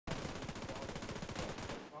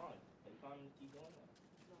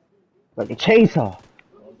Like a chainsaw.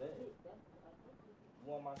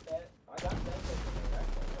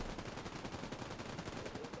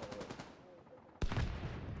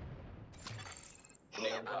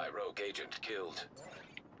 Nearby rogue agent killed.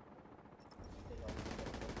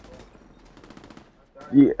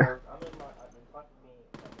 Yeah.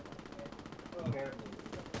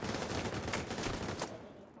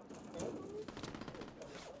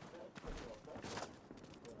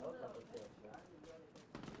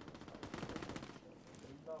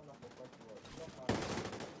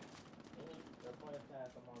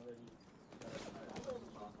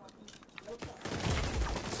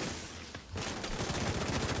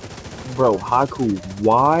 Bro, Haku,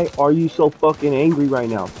 why are you so fucking angry right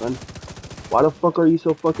now, son? Why the fuck are you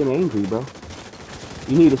so fucking angry, bro?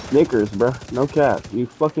 You need a Snickers, bro. No cap. You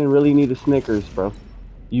fucking really need a Snickers, bro.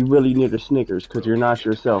 You really need a Snickers because you're Rogue not agent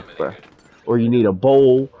yourself, bro. eliminated. Or you need a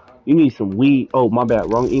bowl. You need some weed. Oh, my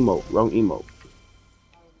bad. Wrong emote. Wrong emote.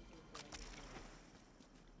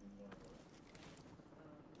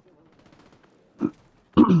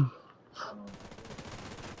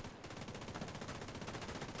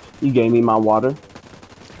 You gave me my water.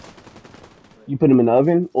 You put them in the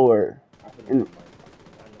oven or in...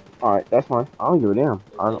 Alright, that's fine. I don't give a damn.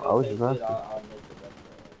 I was just asking.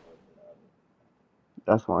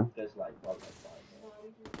 That's fine.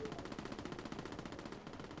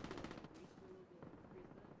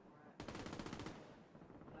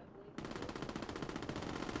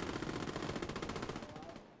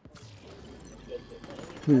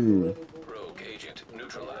 Hmm. Rogue agent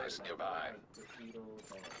neutralized nearby.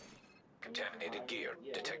 Contaminated gear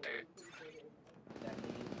detected.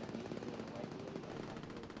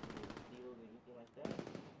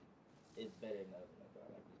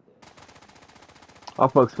 I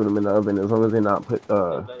fucks with them in the oven as long as they not put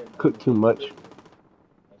cook too much.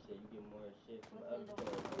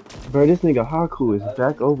 Bro, this nigga Haku is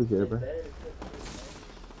back over here, bro.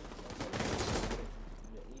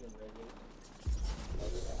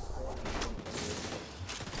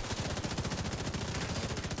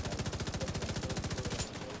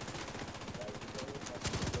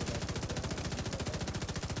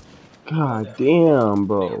 God damn,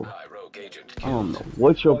 bro. Nearby rogue agent I don't killed. know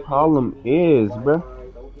what your problem is, bro.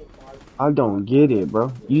 I don't get it,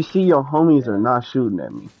 bro. You see your homies are not shooting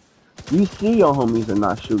at me. You see your homies are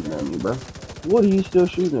not shooting at me, bro. What are you still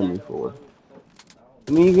shooting at me for?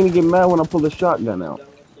 And then you're gonna get mad when I pull the shotgun out.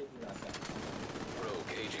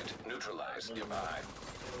 Rogue agent neutralized nearby.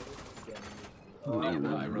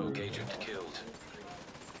 Nearby rogue Hmm. agent killed.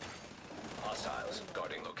 Hostiles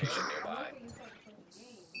guarding location nearby.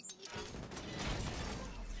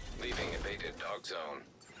 Leaving invaded dog zone.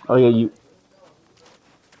 Oh yeah, you.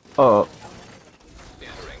 Uh.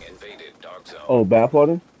 Entering invaded dog zone. Oh,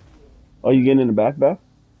 bathwater. Oh, you getting in the bath?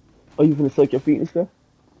 Oh, you finna suck your feet and stuff?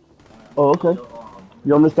 Oh, okay.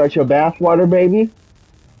 You want me to start your bathwater, baby?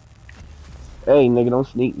 Hey, nigga, don't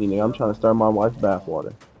sneak me, nigga. I'm trying to start my wife's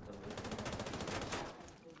bathwater.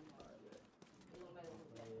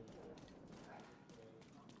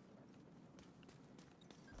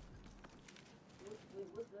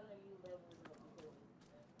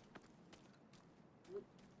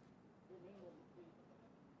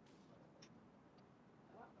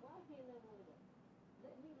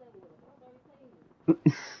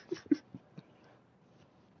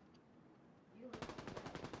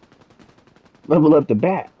 Level up the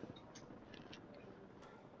bat.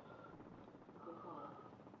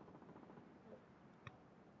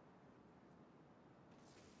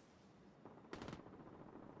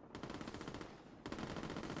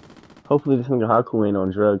 Hopefully this nigga Haku ain't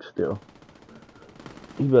on drugs still.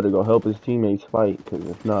 He better go help his teammates fight, cause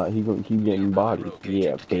if not, he gonna keep getting Nearby bodied. rogue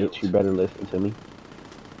Yeah, agent bitch, you killed. better listen to me.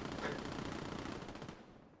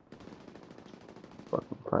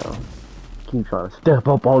 Fucking clown. Keep trying to step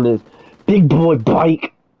up on this big boy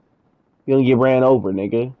bike. You gonna get ran over,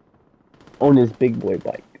 nigga. On this big boy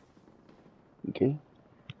bike. Okay?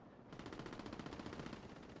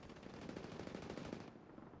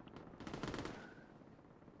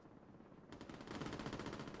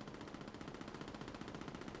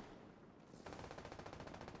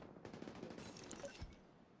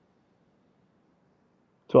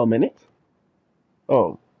 12 minutes?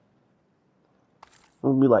 Oh.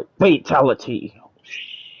 I'm gonna be like, fatality.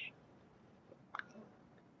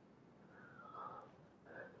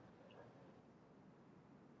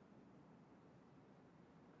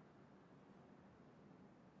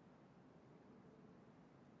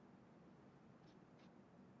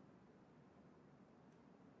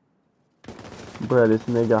 Bruh, this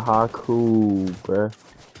nigga Haku, bruh,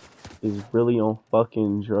 is really on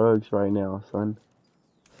fucking drugs right now, son.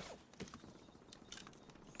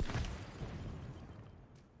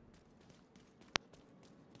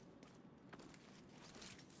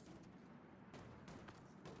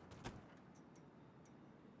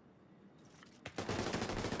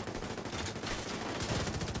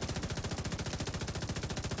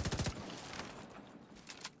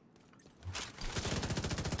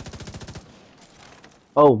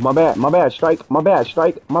 Oh, my bad, strike, my bad,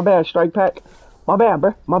 strike pack. My bad,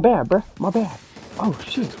 bruh, my bad. Oh,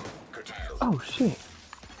 shit, System curtailed. oh, shit.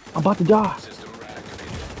 I'm about to die. System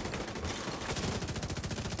reactivated.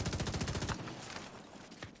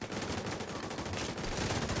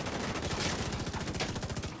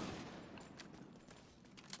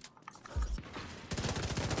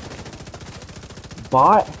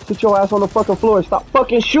 Bot, sit your ass on the fucking floor. Stop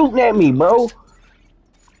fucking shooting at me, bro.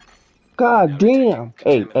 God Now detecting damn.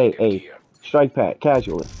 contaminated Hey. gear. Strike pack,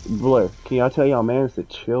 casual. Blur, can y'all tell y'all man to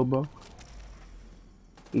chill, bro?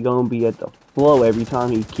 He gonna be at the flow every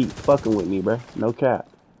time he keep fucking with me, bro. No cap.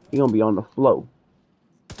 He gonna be on the flow.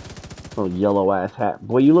 Oh, yellow ass hat.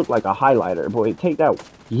 Boy, you look like a highlighter. Boy, take that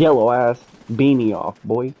yellow ass beanie off,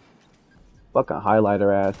 boy. Fucking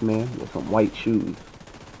highlighter ass man with some white shoes.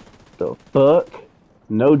 The fuck?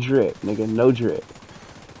 No drip, nigga. No drip.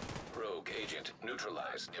 Rogue agent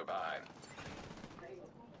neutralized nearby.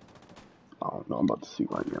 I don't know. I'm about to see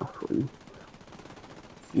right now for you.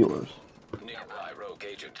 Yours. Nearby rogue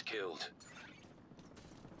agent killed.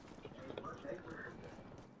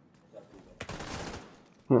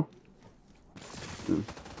 Huh?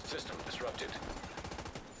 System disrupted.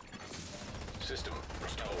 System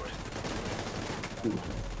restored.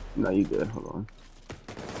 No, you good. Hold on.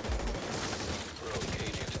 Rogue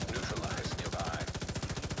agent neutralized nearby.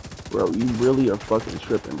 Bro, you really are fucking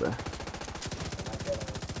tripping, bro.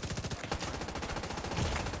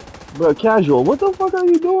 Bro, casual, what the fuck are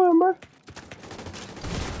you doing, bro?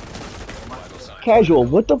 Vital signs Casual, critical.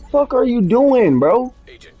 what the fuck are you doing, bro?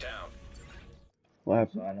 Agent down. What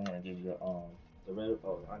happened? So I don't want to give you the red.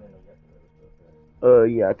 Oh, I didn't know you got the red stuff.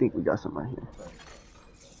 Yeah, I think we got some right here. Okay.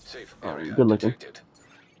 Safe Alright, area good looking. detected.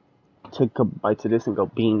 Take a bite to this and go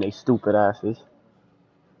beam they stupid asses.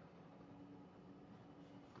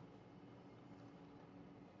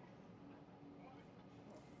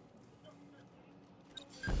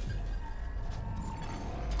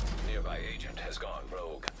 Nearby agent has gone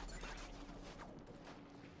rogue.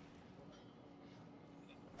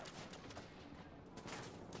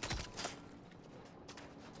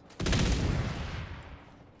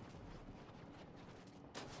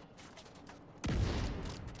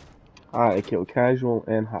 Alright, kill casual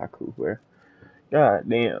and haccu, bro. God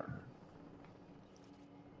damn.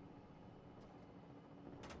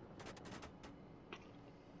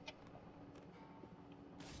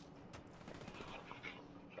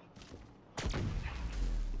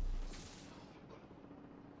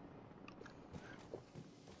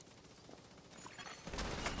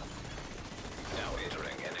 Now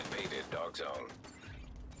entering an invaded dog zone.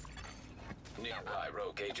 Nearby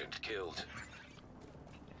rogue agent killed.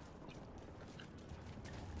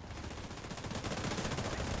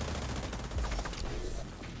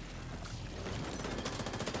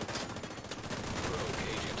 Rogue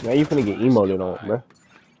agent Now you finna get neutralized emoted on, nearby. bro.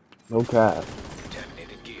 No cap.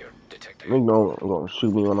 Contaminated gear detected. Nigga gonna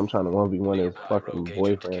shoot me when I'm trying to 1v1 his Nearby fucking rogue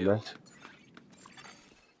agent boyfriend, bro. killed.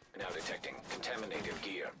 Now detecting contaminated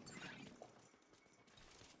gear.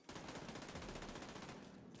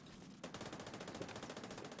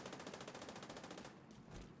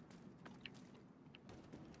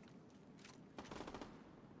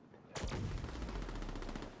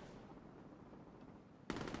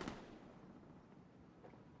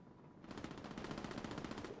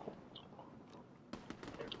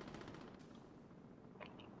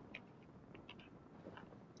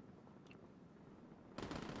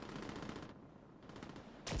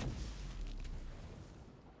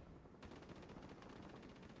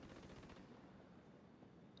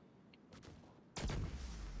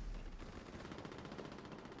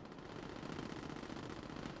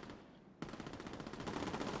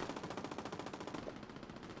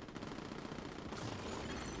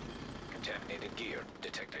 Contaminated gear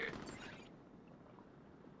detected.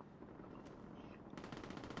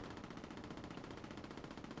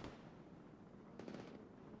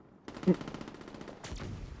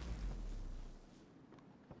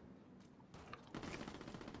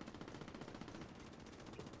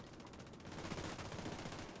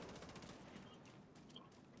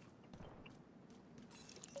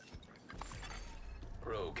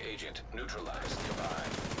 Rogue agent neutralized nearby.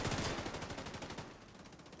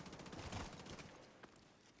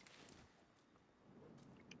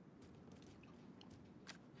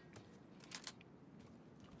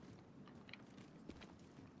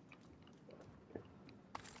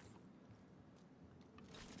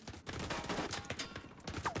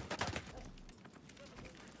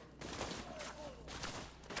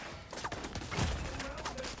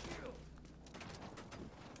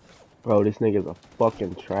 Bro, this nigga's a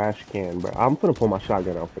fucking trash can, bro. I'm finna pull my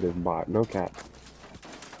shotgun out for this bot. No cap.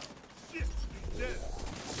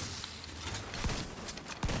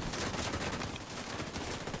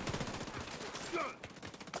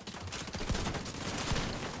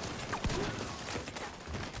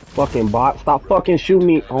 fucking bot. Stop fucking shooting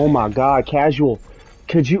me. Oh my god, casual.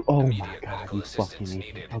 Could you? Oh my Immediate god, medical you assistance fucking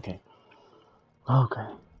idiot. needed. Okay. Okay.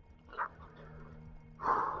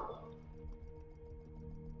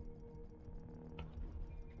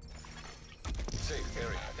 Safe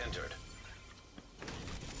area entered.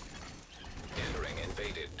 Entering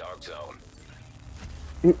invaded dark zone.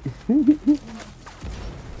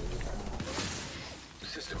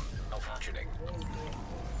 System malfunctioning.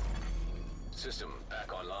 System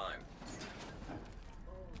back online.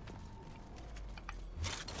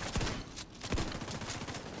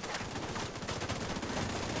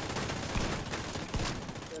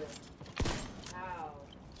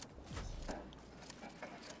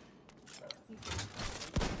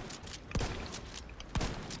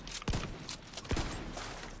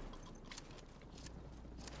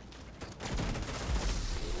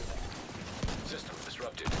 System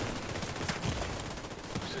disrupted.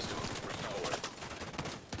 System restored.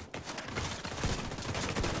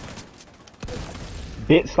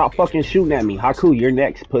 Bitch, stop fucking shooting at me. Haccu, you're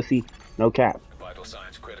next, pussy. No cap. Vital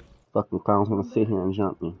signs critical. Fucking clowns wanna sit here and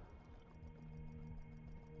jump me.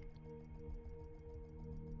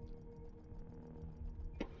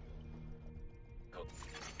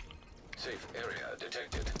 Safe area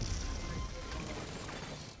detected.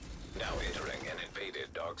 Now entering an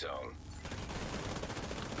invaded dark zone.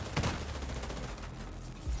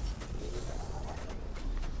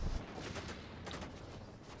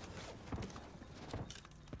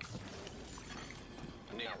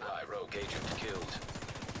 Nearby rogue agent killed.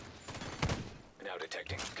 Now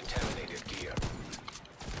detecting contaminated gear.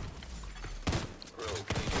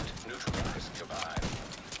 Rogue agent neutralized.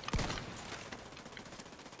 Survive.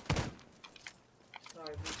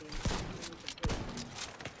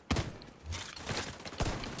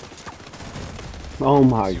 Oh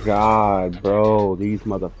my god, bro. These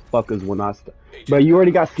motherfuckers will not stop. Bro, you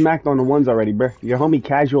already got smacked on the ones already, bro. Your homie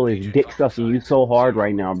casual is dick sucking you so hard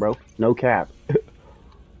right now, bro. No cap.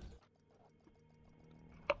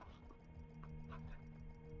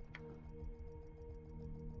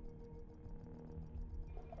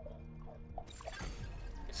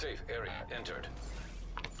 Safe area entered.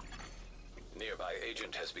 Nearby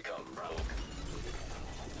agent has become rogue.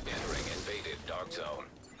 Entering invaded dark zone.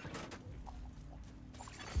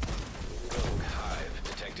 Rogue hive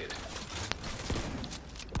detected.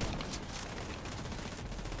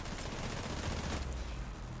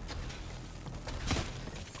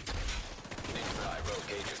 Nearby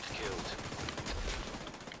rogue agent killed.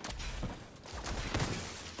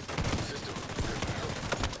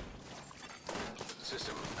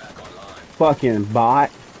 System back online. Fucking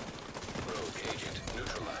bot. Rogue agent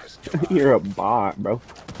neutralized. You're a bot, bro.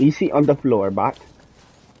 You see on the floor, bot.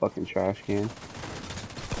 Fucking trash can.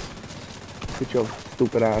 Put your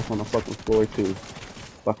stupid ass on the fucking floor too.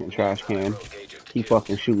 Fucking trash can. Rogue agent Keep killed.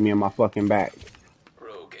 fucking shooting me in my fucking back.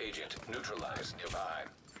 Rogue agent neutralized nearby.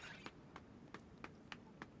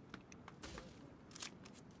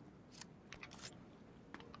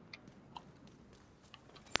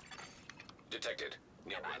 Detected.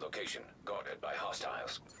 Nearby location guarded by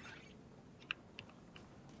hostiles.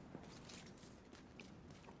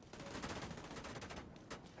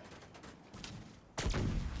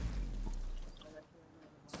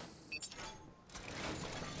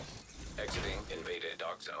 Exiting invaded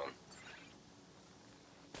dark zone.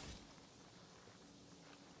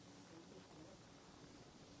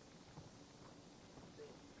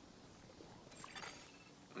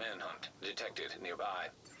 Manhunt detected nearby.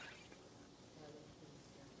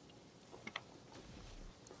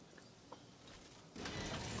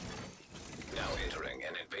 Now entering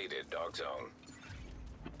an invaded dark zone.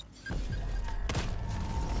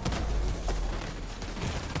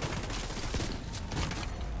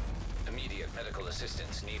 Immediate medical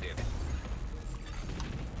assistance needed.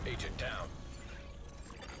 Agent down.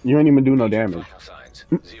 You ain't even do no Agent damage. vital signs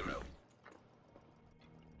 0.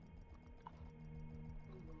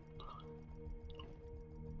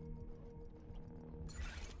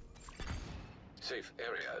 Safe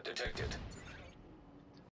area detected.